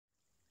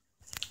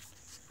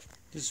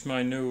This is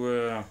my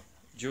new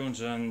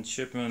Jones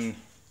Shipman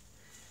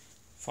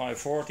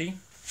 540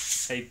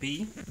 AP.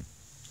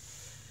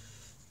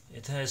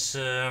 It has,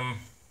 I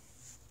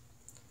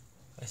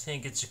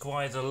think it's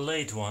quite a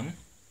late one.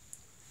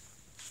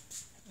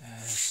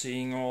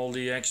 Seeing all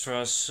the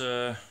extras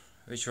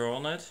which are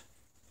on it.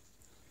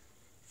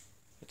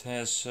 It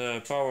has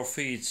power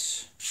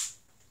feeds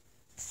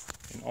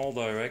in all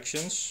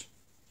directions.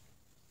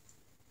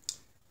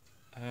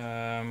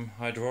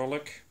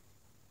 Hydraulic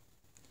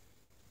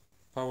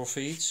power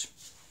feeds.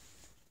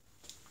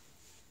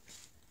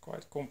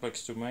 Quite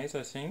complex to make,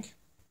 I think.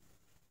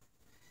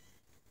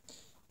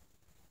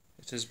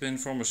 It has been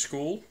from a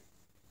school.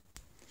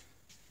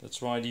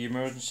 That's why the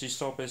emergency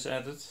stop is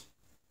added.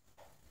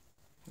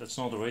 That's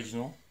not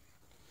original.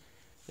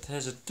 It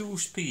has a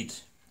 2-speed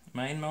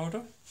main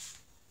motor.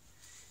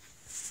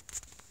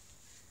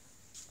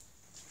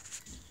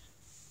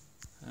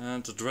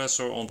 And the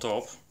dresser on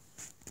top.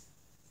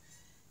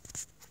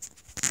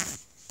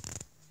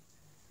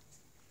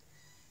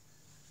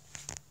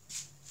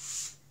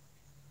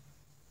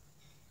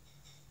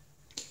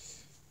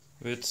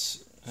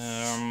 With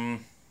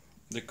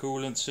the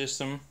coolant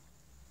system,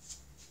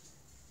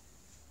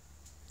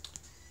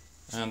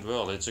 and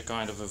well, it's a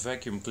kind of a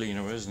vacuum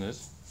cleaner, isn't it?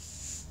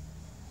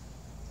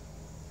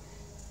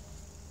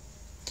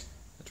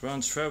 It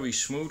runs very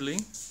smoothly.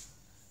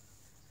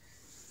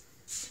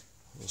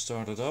 We'll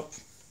start it up.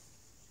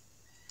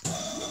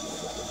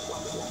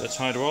 That's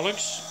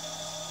hydraulics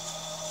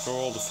for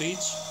all the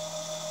feeds.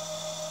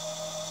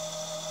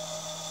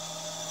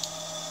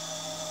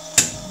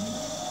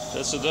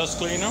 That's the dust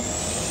cleaner.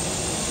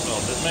 Well,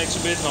 that makes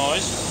a bit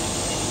noise.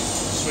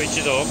 Switch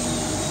it off.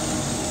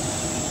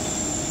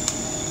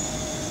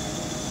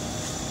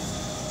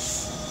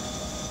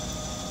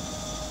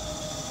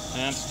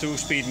 And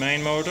 2-speed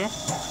main motor.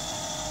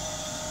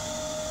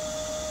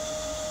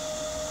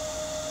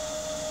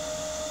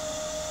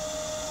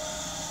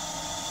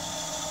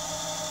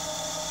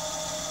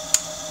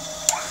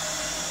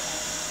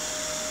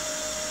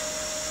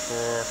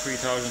 For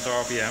 3000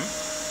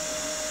 RPM.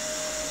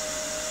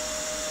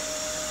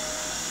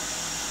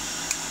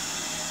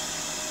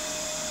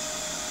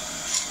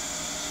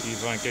 See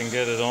if I can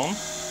get it on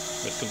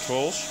with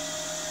controls.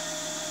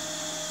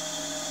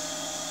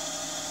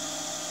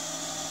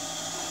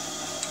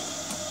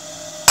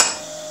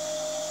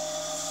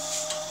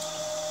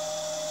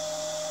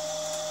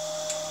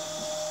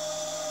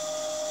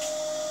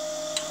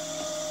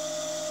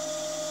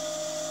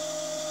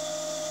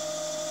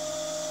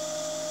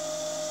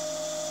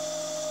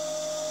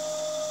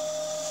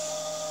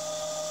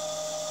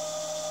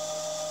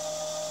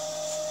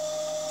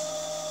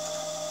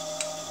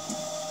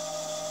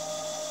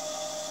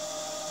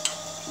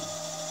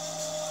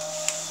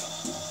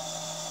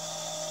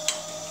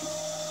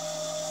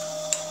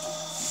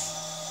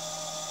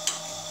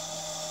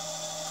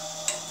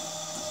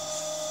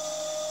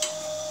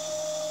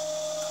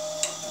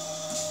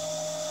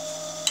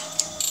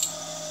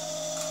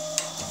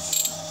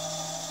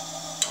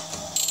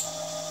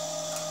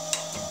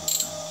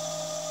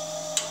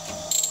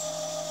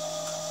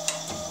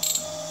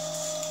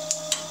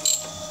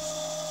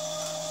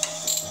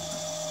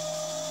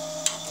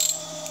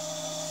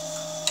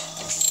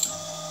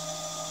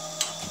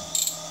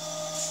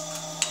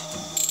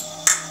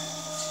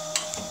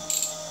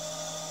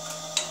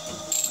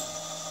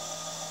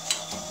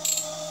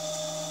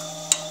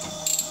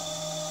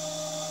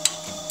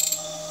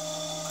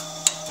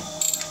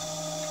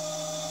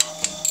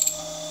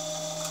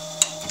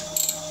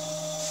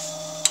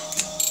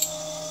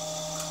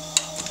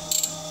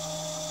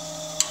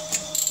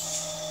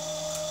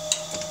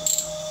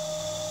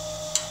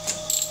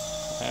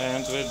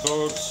 And with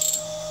both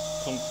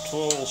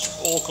controls,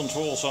 all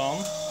controls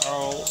on,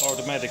 all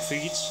automatic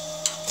feeds.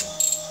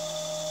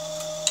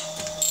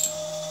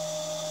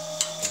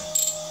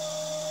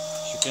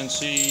 As you can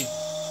see,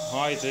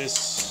 height is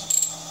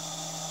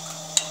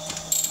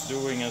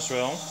doing as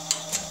well.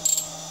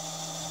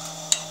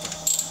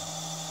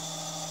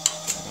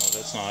 Oh,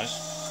 that's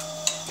nice.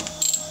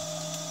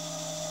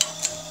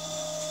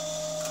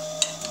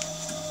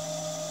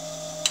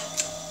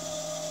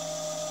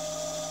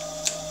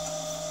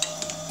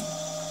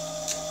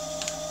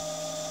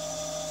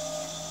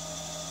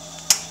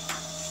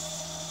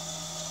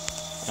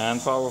 And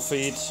power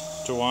feed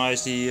to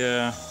rise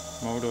the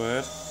motor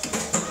head.